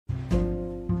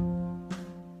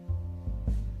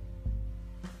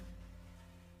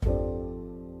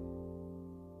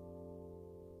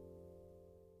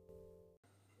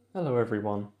Hello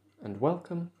everyone, and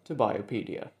welcome to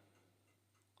Biopedia.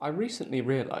 I recently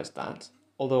realised that,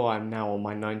 although I am now on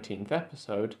my 19th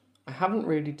episode, I haven't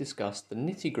really discussed the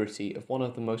nitty-gritty of one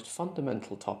of the most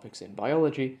fundamental topics in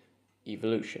biology,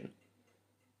 evolution.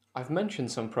 I've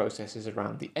mentioned some processes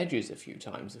around the edges a few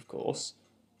times, of course,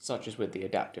 such as with the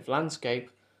adaptive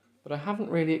landscape, but I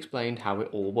haven't really explained how it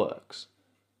all works.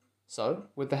 So,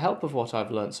 with the help of what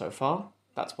I've learned so far,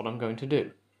 that's what I'm going to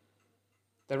do.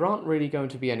 There aren't really going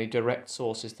to be any direct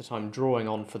sources that I'm drawing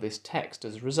on for this text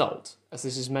as a result, as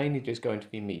this is mainly just going to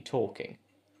be me talking.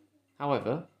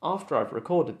 However, after I've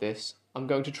recorded this, I'm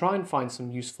going to try and find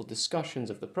some useful discussions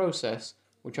of the process,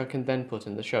 which I can then put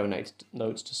in the show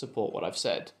notes to support what I've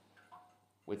said.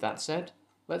 With that said,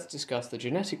 let's discuss the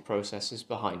genetic processes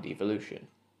behind evolution.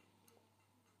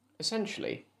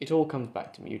 Essentially, it all comes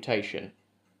back to mutation.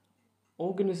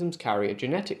 Organisms carry a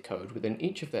genetic code within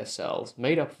each of their cells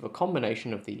made up of a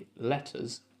combination of the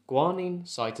letters guanine,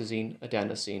 cytosine,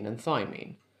 adenosine, and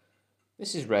thymine.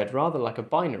 This is read rather like a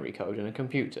binary code in a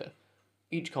computer.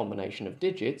 Each combination of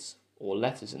digits, or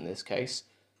letters in this case,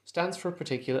 stands for a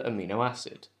particular amino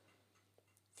acid.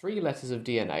 3 letters of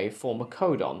DNA form a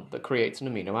codon that creates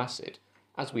an amino acid,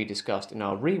 as we discussed in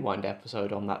our rewind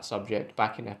episode on that subject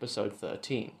back in episode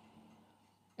 13.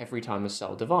 Every time a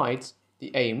cell divides,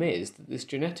 the aim is that this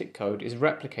genetic code is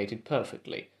replicated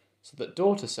perfectly, so that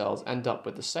daughter cells end up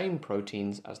with the same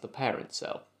proteins as the parent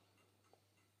cell.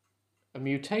 A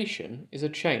mutation is a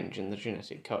change in the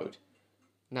genetic code.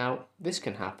 Now, this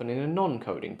can happen in a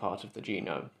non-coding part of the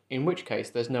genome, in which case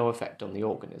there's no effect on the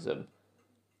organism.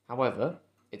 However,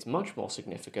 it's much more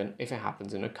significant if it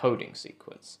happens in a coding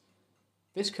sequence.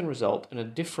 This can result in a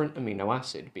different amino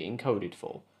acid being coded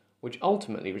for, which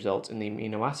ultimately results in the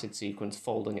amino acid sequence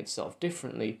folding itself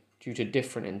differently due to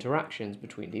different interactions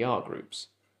between the R groups.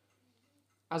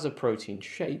 As a protein's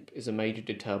shape is a major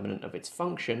determinant of its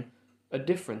function, a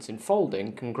difference in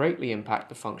folding can greatly impact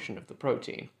the function of the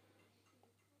protein.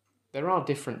 There are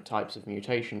different types of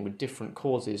mutation with different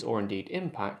causes or indeed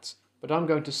impacts, but I'm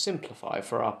going to simplify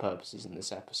for our purposes in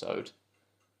this episode.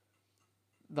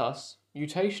 Thus,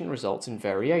 mutation results in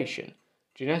variation,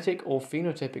 genetic or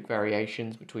phenotypic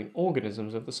variations between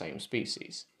organisms of the same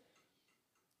species.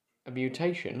 A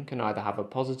mutation can either have a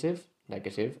positive,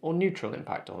 negative, or neutral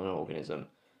impact on an organism.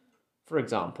 For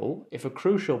example, if a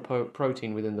crucial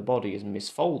protein within the body is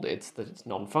misfolded so that it's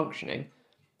non-functioning,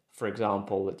 for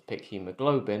example, let's pick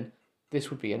hemoglobin, this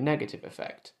would be a negative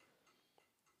effect.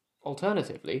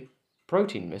 Alternatively,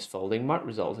 protein misfolding might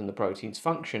result in the protein's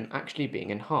function actually being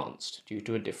enhanced due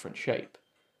to a different shape.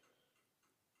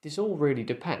 This all really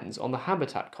depends on the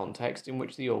habitat context in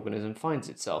which the organism finds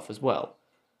itself as well.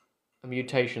 A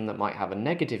mutation that might have a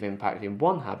negative impact in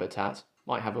one habitat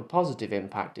might have a positive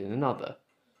impact in another.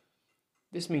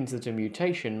 This means that a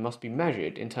mutation must be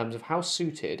measured in terms of how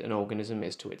suited an organism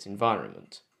is to its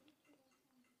environment.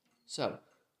 So,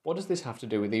 what does this have to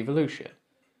do with evolution?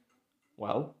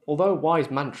 Well, although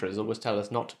wise mantras always tell us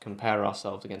not to compare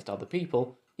ourselves against other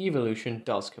people, evolution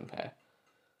does compare.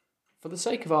 For the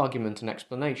sake of argument and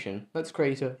explanation, let's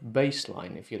create a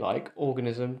baseline, if you like,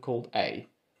 organism called A.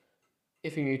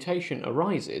 If a mutation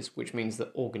arises, which means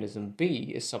that organism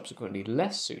B is subsequently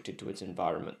less suited to its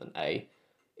environment than A,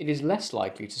 it is less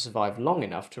likely to survive long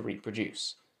enough to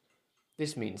reproduce.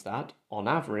 This means that, on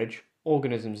average,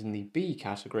 organisms in the B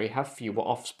category have fewer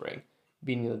offspring,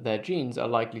 meaning that their genes are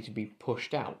likely to be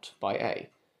pushed out by A.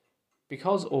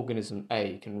 Because organism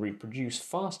A can reproduce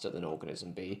faster than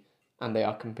organism B, and they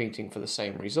are competing for the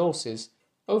same resources,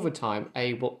 over time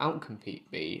A will outcompete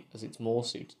B as it's more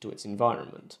suited to its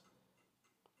environment.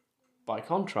 By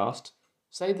contrast,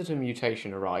 say that a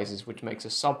mutation arises which makes a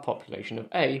subpopulation of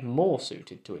A more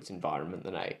suited to its environment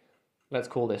than A. Let's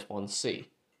call this one C.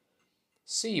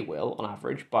 C will, on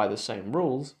average, by the same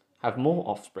rules, have more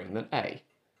offspring than A.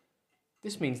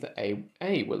 This means that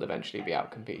A will eventually be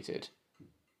outcompeted.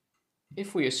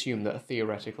 If we assume that a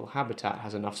theoretical habitat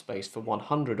has enough space for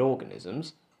 100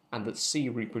 organisms, and that C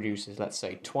reproduces, let's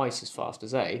say, twice as fast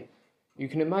as A, you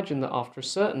can imagine that after a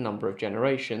certain number of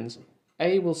generations,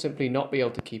 A will simply not be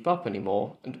able to keep up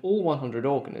anymore, and all 100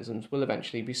 organisms will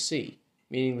eventually be C,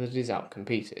 meaning that it is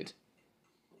outcompeted.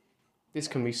 This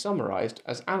can be summarized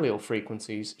as allele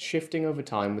frequencies shifting over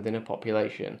time within a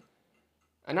population.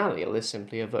 An allele is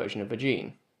simply a version of a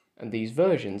gene, and these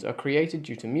versions are created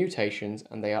due to mutations,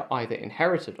 and they are either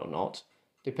inherited or not,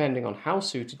 depending on how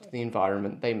suited to the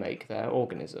environment they make their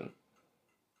organism.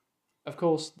 Of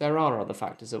course, there are other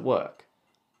factors at work.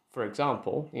 For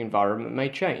example, the environment may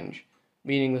change,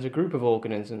 meaning that a group of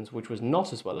organisms which was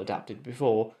not as well adapted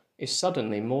before is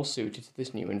suddenly more suited to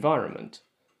this new environment.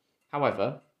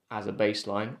 However, As a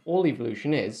baseline, all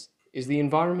evolution is the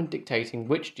environment dictating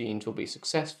which genes will be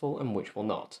successful and which will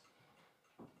not.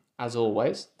 As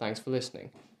always, thanks for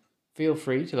listening. Feel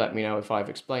free to let me know if I've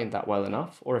explained that well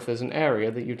enough, or if there's an area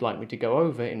that you'd like me to go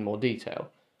over in more detail.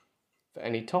 For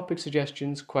any topic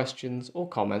suggestions, questions, or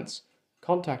comments,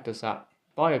 contact us at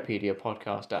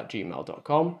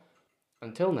biopediapodcast@gmail.com.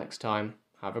 Until next time,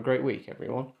 have a great week,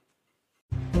 everyone.